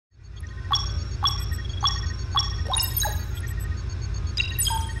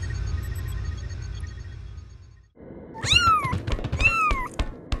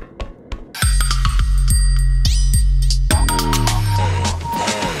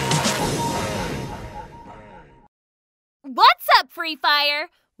up, Free Fire?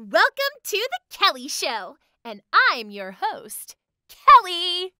 Welcome to the Kelly Show, and I'm your host,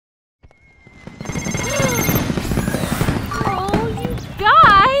 Kelly. Oh, you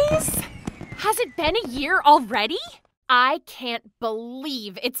guys! Has it been a year already? I can't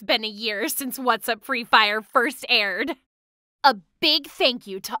believe it's been a year since What's Up Free Fire first aired. A big thank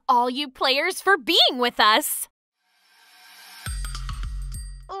you to all you players for being with us.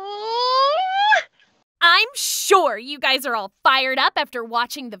 I'm sure you guys are all fired up after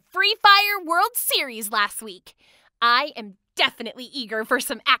watching the Free Fire World Series last week. I am definitely eager for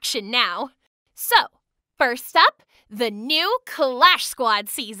some action now. So, first up, the new Clash Squad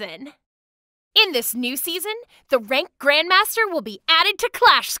season. In this new season, the rank Grandmaster will be added to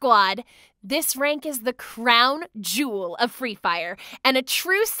Clash Squad. This rank is the crown jewel of Free Fire and a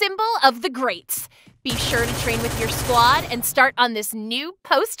true symbol of the greats. Be sure to train with your squad and start on this new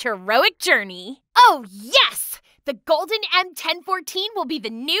post-heroic journey. Oh yes! The Golden M1014 will be the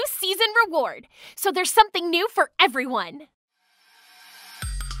new season reward, so there's something new for everyone.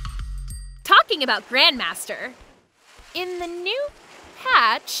 Talking about Grandmaster, in the new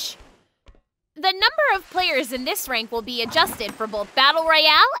patch, the number of players in this rank will be adjusted for both Battle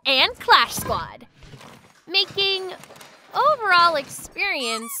Royale and Clash Squad, making overall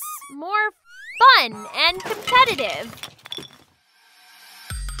experience more fun and competitive.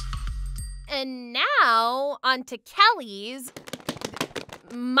 And now, on to Kelly's,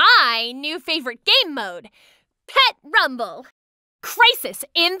 my new favorite game mode, Pet Rumble. Crisis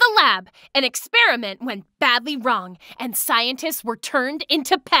in the lab. An experiment went badly wrong, and scientists were turned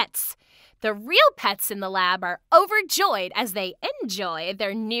into pets. The real pets in the lab are overjoyed as they enjoy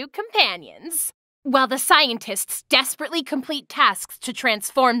their new companions. While the scientists desperately complete tasks to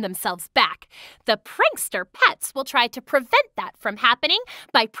transform themselves back, the prankster pets will try to prevent that from happening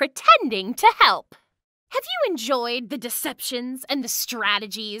by pretending to help. Have you enjoyed the deceptions and the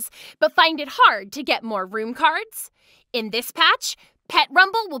strategies, but find it hard to get more room cards? In this patch, Pet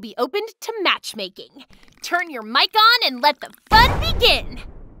Rumble will be opened to matchmaking. Turn your mic on and let the fun begin!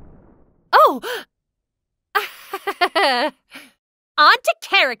 Oh! On to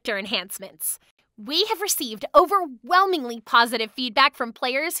character enhancements. We have received overwhelmingly positive feedback from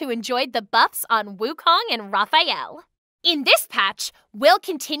players who enjoyed the buffs on Wukong and Raphael. In this patch, we'll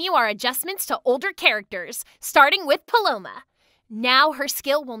continue our adjustments to older characters, starting with Paloma. Now her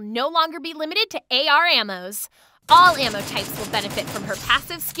skill will no longer be limited to AR ammos. All ammo types will benefit from her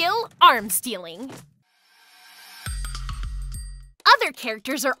passive skill, arms dealing. Other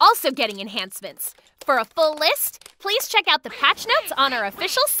characters are also getting enhancements. For a full list, please check out the patch notes on our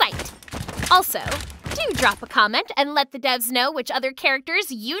official site. Also, do drop a comment and let the devs know which other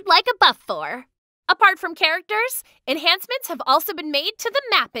characters you'd like a buff for. Apart from characters, enhancements have also been made to the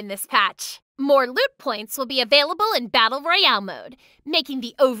map in this patch. More loot points will be available in Battle Royale mode, making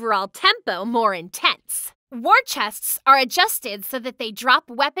the overall tempo more intense. War chests are adjusted so that they drop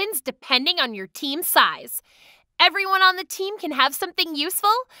weapons depending on your team size. Everyone on the team can have something useful,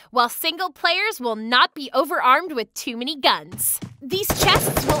 while single players will not be overarmed with too many guns. These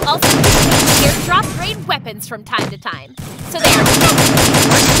chests will also contain airdrop grade weapons from time to time, so they are definitely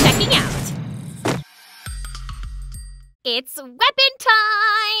worth checking out. It's weapon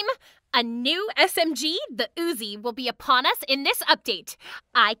time! A new SMG, the Uzi, will be upon us in this update.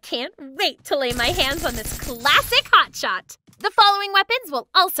 I can't wait to lay my hands on this classic hotshot. The following weapons will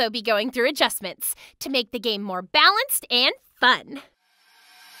also be going through adjustments to make the game more balanced and fun.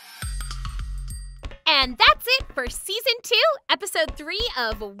 And that's it for Season 2, Episode 3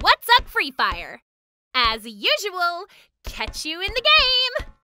 of What's Up Free Fire. As usual, catch you in the game!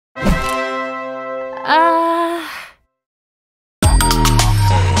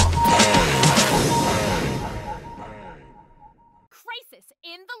 Crisis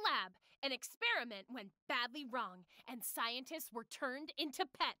in the lab. An experiment went badly wrong, and scientists were turned into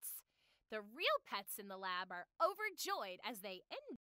pets. The real pets in the lab are overjoyed as they